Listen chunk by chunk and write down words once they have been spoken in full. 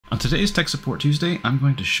On today's Tech Support Tuesday, I'm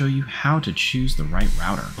going to show you how to choose the right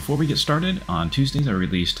router. Before we get started, on Tuesdays I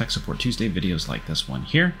release Tech Support Tuesday videos like this one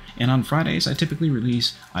here, and on Fridays I typically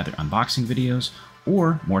release either unboxing videos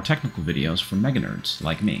or more technical videos from mega nerds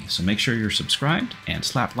like me. So make sure you're subscribed and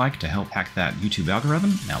slap like to help hack that YouTube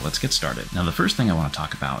algorithm. Now let's get started. Now the first thing I want to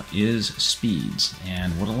talk about is speeds.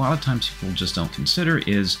 And what a lot of times people just don't consider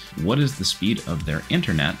is what is the speed of their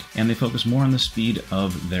internet, and they focus more on the speed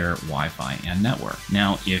of their Wi-Fi and network.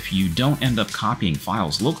 Now if you don't end up copying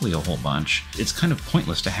files locally a whole bunch, it's kind of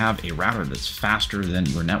pointless to have a router that's faster than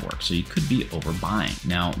your network, so you could be overbuying.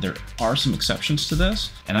 Now there are some exceptions to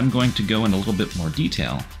this, and I'm going to go in a little bit more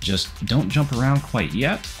detail. Just don't jump around quite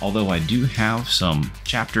yet, although I do have some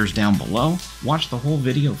chapters down below. Watch the whole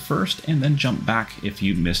video first and then jump back if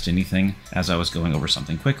you missed anything as I was going over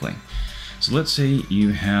something quickly. So let's say you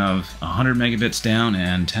have 100 megabits down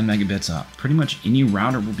and 10 megabits up. Pretty much any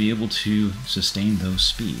router will be able to sustain those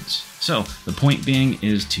speeds. So the point being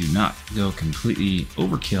is to not go completely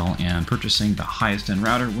overkill and purchasing the highest end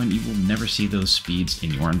router when you will never see those speeds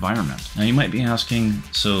in your environment. Now you might be asking,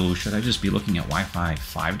 so should I just be looking at Wi-Fi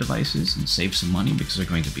 5 devices and save some money because they're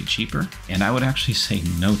going to be cheaper? And I would actually say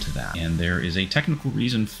no to that. And there is a technical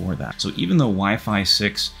reason for that. So even though Wi-Fi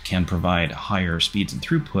 6 can provide higher speeds and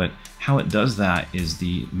throughput, how it does that is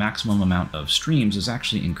the maximum amount of streams is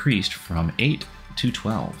actually increased from 8 to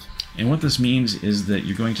 12. And what this means is that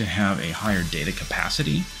you're going to have a higher data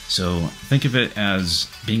capacity. So think of it as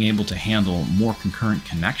being able to handle more concurrent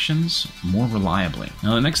connections more reliably.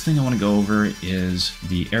 Now the next thing I want to go over is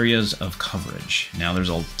the areas of coverage. Now there's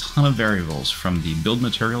a ton of variables from the build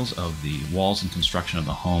materials of the walls and construction of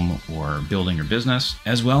the home or building or business,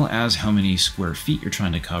 as well as how many square feet you're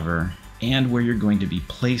trying to cover and where you're going to be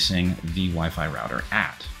placing the Wi-Fi router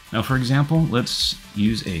at. Now, for example, let's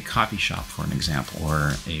use a coffee shop for an example,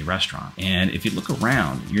 or a restaurant. And if you look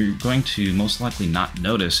around, you're going to most likely not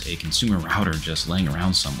notice a consumer router just laying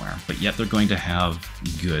around somewhere, but yet they're going to have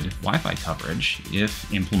good Wi-Fi coverage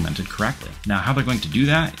if implemented correctly. Now, how they're going to do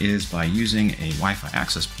that is by using a Wi-Fi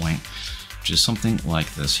access point, which is something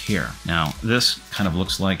like this here. Now, this kind of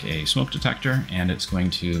looks like a smoke detector, and it's going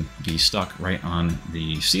to be stuck right on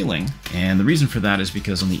the ceiling. And the reason for that is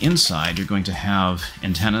because on the inside, you're going to have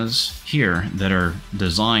antennas here that are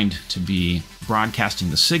designed to be broadcasting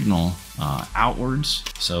the signal outwards.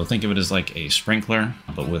 So think of it as like a sprinkler,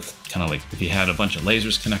 but with kind of like if you had a bunch of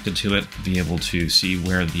lasers connected to it, be able to see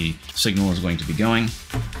where the signal is going to be going.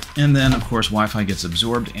 And then, of course, Wi-Fi gets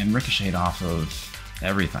absorbed and ricocheted off of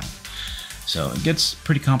everything. So it gets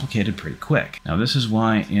pretty complicated pretty quick. Now this is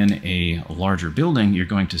why in a larger building, you're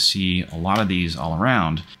going to see a lot of these all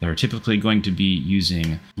around. They're typically going to be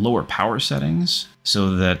using lower power settings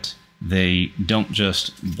so that they don't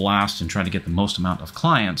just blast and try to get the most amount of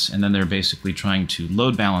clients, and then they're basically trying to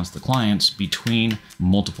load balance the clients between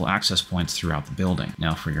multiple access points throughout the building.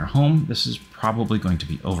 Now for your home, this is probably going to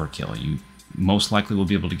be overkill. You most likely will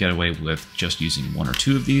be able to get away with just using one or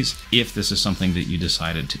two of these if this is something that you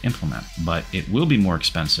decided to implement. But it will be more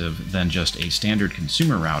expensive than just a standard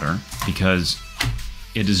consumer router because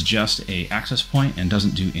it is just an access point and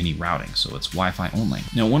doesn't do any routing, so it's Wi-Fi only.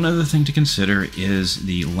 Now, one other thing to consider is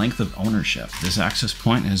the length of ownership. This access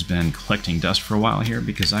point has been collecting dust for a while here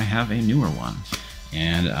because I have a newer one.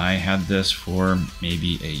 And I had this for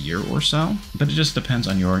maybe a year or so, but it just depends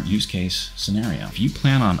on your use case scenario. If you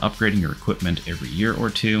plan on upgrading your equipment every year or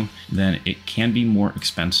two, then it can be more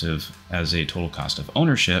expensive as a total cost of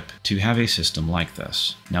ownership to have a system like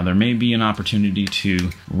this. Now there may be an opportunity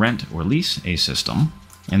to rent or lease a system,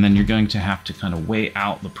 and then you're going to have to kind of weigh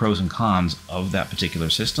out the pros and cons of that particular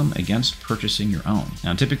system against purchasing your own.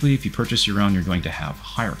 Now typically if you purchase your own, you're going to have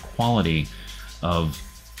higher quality of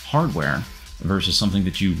hardware versus something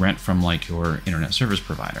that you rent from like your internet service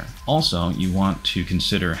provider. Also, you want to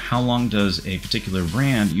consider how long does a particular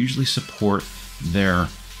brand usually support their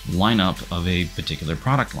lineup of a particular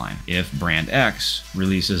product line. If brand X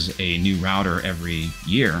releases a new router every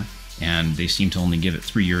year and they seem to only give it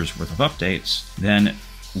 3 years worth of updates, then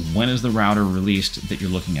when is the router released that you're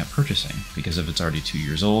looking at purchasing? Because if it's already 2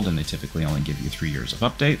 years old and they typically only give you 3 years of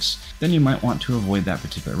updates, then you might want to avoid that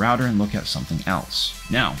particular router and look at something else.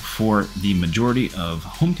 Now, for the majority of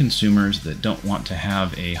home consumers that don't want to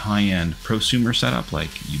have a high-end prosumer setup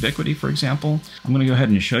like Ubiquiti, for example, I'm going to go ahead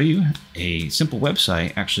and show you a simple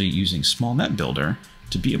website actually using Small Net Builder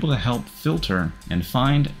to be able to help filter and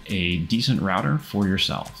find a decent router for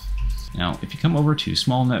yourself. Now, if you come over to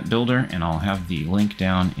Small Net Builder, and I'll have the link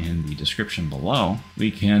down in the description below,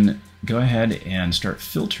 we can go ahead and start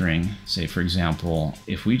filtering. Say, for example,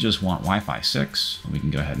 if we just want Wi-Fi 6, we can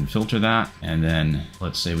go ahead and filter that. And then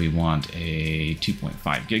let's say we want a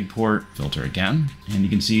 2.5 gig port, filter again. And you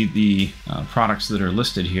can see the products that are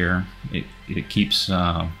listed here, it keeps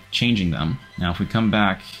changing them. Now, if we come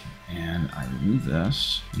back and I remove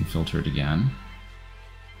this and filter it again,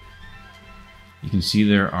 you can see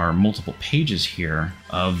there are multiple pages here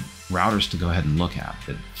of routers to go ahead and look at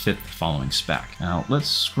that fit the following spec. Now let's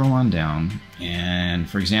scroll on down, and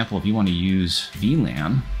for example, if you want to use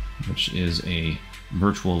VLAN, which is a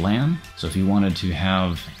virtual LAN. So if you wanted to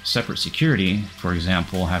have separate security, for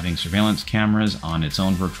example, having surveillance cameras on its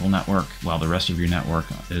own virtual network while the rest of your network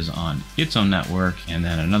is on its own network, and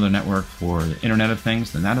then another network for the Internet of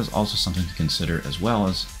Things, then that is also something to consider, as well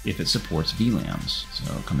as if it supports VLANs.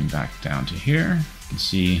 So coming back down to here, you can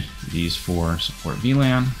see these four support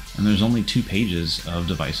VLAN, and there's only 2 pages of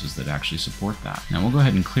devices that actually support that. Now we'll go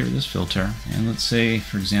ahead and clear this filter, and let's say,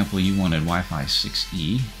 for example, you wanted Wi-Fi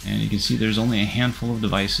 6E, and you can see there's only a handful of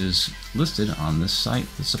devices listed on this site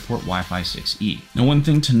that support Wi-Fi 6E. Now, one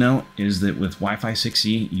thing to note is that with Wi-Fi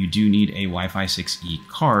 6E, you do need a Wi-Fi 6E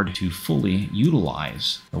card to fully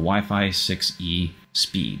utilize the Wi-Fi 6E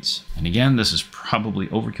speeds. And again, this is probably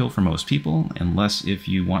overkill for most people, unless if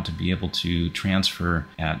you want to be able to transfer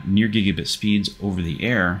at near gigabit speeds over the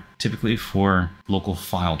air, typically for local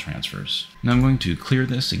file transfers. Now I'm going to clear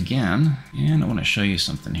this again, and I want to show you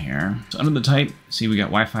something here. So under the type, see we got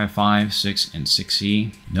Wi-Fi 5, 6, and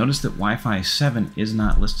 6E. Notice that Wi-Fi 7 is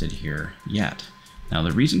not listed here yet. Now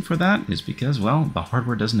the reason for that is because, well, the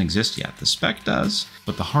hardware doesn't exist yet. The spec does,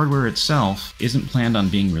 but the hardware itself isn't planned on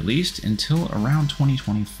being released until around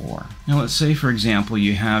 2024. Now let's say, for example,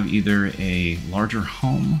 you have either a larger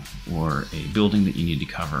home or a building that you need to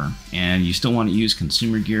cover, and you still want to use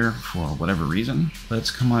consumer gear for whatever reason.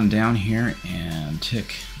 Let's come on down here and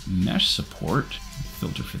tick mesh support,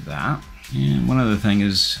 filter for that. And one other thing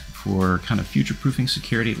is, for kind of future-proofing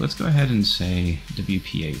security, let's go ahead and say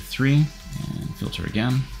WPA3 and filter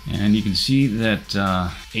again. And you can see that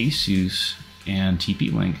ASUS and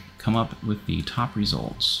TP-Link come up with the top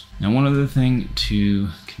results. Now, one other thing to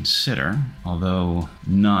consider, although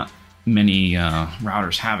not many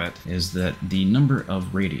routers have it, is that the number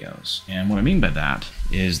of radios. And what I mean by that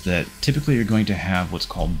is that typically you're going to have what's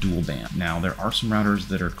called dual band. Now, there are some routers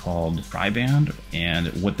that are called tri-band, and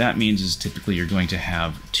what that means is typically you're going to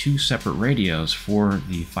have 2 separate radios for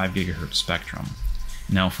the 5 gigahertz spectrum.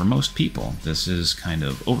 Now, for most people, this is kind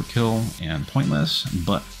of overkill and pointless,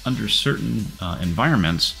 but under certain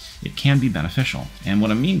environments, it can be beneficial. And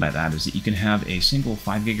what I mean by that is that you can have a single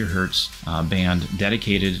 5 gigahertz band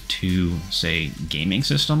dedicated to, say, gaming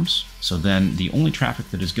systems. So then the only traffic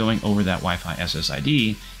that is going over that Wi-Fi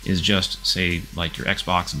SSID is just, say, like your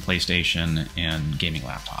Xbox and PlayStation and gaming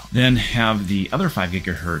laptop. Then have the other 5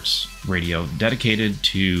 gigahertz radio dedicated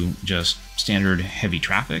to just standard heavy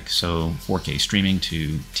traffic, so 4K streaming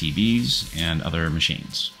to TVs and other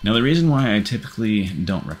machines. Now, the reason why I typically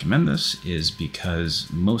don't recommend this is because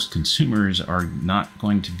most consumers are not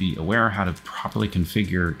going to be aware how to properly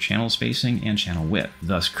configure channel spacing and channel width,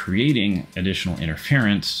 thus creating additional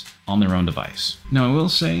interference on their own device. Now, I will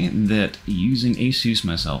say that using ASUS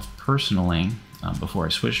myself personally, before I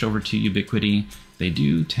switched over to Ubiquiti, they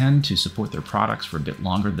do tend to support their products for a bit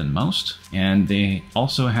longer than most, and they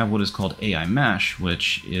also have what is called AI Mesh,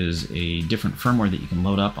 which is a different firmware that you can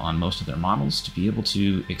load up on most of their models to be able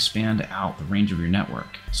to expand out the range of your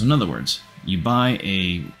network. So in other words, you buy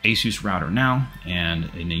a ASUS router now,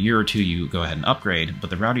 and in a year or 2 you go ahead and upgrade,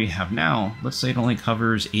 but the router you have now, let's say it only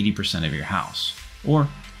covers 80% of your house, or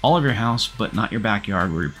all of your house, but not your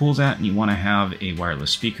backyard where your pool's at, and you want to have a wireless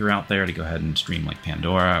speaker out there to go ahead and stream like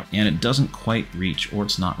Pandora, and it doesn't quite reach, or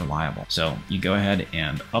it's not reliable. So you go ahead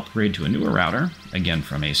and upgrade to a newer router, again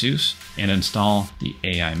from ASUS, and install the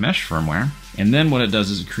AI Mesh firmware. And then what it does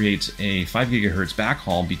is it creates a 5 gigahertz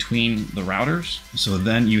backhaul between the routers. So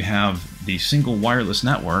then you have the single wireless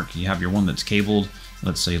network. You have your one that's cabled,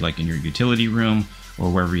 let's say like in your utility room, or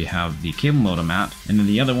wherever you have the cable modem at. And then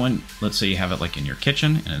the other one, let's say you have it like in your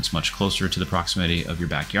kitchen, and it's much closer to the proximity of your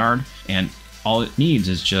backyard, and all it needs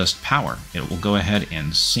is just power. It will go ahead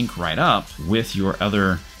and sync right up with your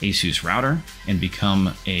other ASUS router and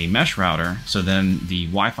become a mesh router. So then the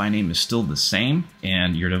Wi-Fi name is still the same,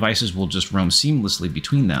 and your devices will just roam seamlessly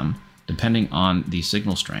between them depending on the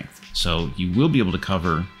signal strength. So you will be able to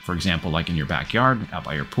cover, for example, like in your backyard, out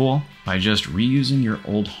by your pool, by just reusing your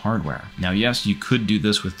old hardware. Now, yes, you could do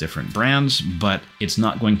this with different brands, but it's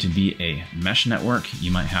not going to be a mesh network.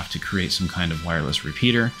 You might have to create some kind of wireless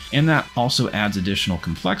repeater, and that also adds additional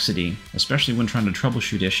complexity, especially when trying to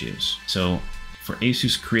troubleshoot issues. So For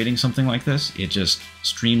ASUS creating something like this, it just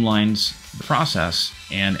streamlines the process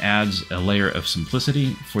and adds a layer of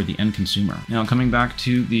simplicity for the end consumer. Now, coming back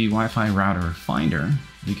to the Wi-Fi router finder,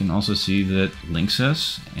 you can also see that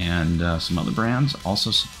Linksys and some other brands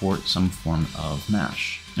also support some form of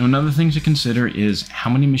mesh. Now, another thing to consider is how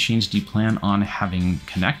many machines do you plan on having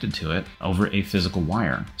connected to it over a physical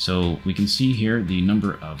wire. So we can see here the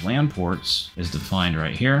number of LAN ports is defined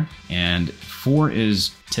right here, and 4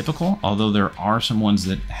 is typical, although there are some ones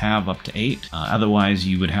that have up to 8. Otherwise,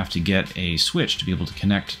 you would have to get a switch to be able to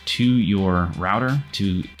connect to your router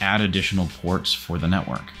to add additional ports for the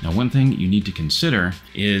network. Now, one thing you need to consider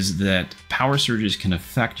is that power surges can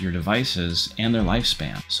affect your devices and their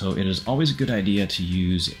lifespan. So it is always a good idea to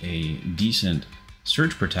use a decent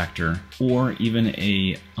surge protector or even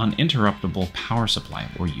a uninterruptible power supply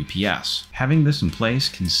or UPS. Having this in place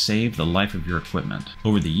can save the life of your equipment.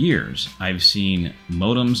 Over the years, I've seen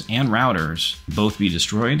modems and routers both be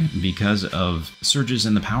destroyed because of surges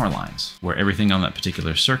in the power lines, where everything on that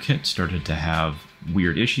particular circuit started to have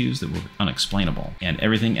weird issues that were unexplainable, and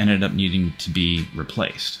everything ended up needing to be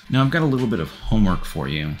replaced. Now, I've got a little bit of homework for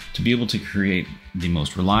you to be able to create the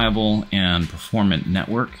most reliable and performant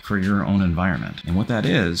network for your own environment. And what that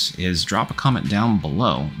is drop a comment down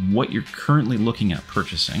below what you're currently looking at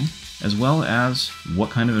purchasing, as well as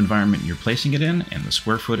what kind of environment you're placing it in and the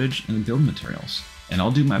square footage and the build materials. And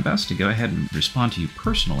I'll do my best to go ahead and respond to you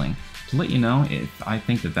personally to let you know if I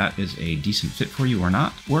think that that is a decent fit for you or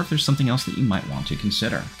not, or if there's something else that you might want to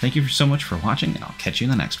consider. Thank you so much for watching, and I'll catch you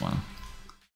in the next one.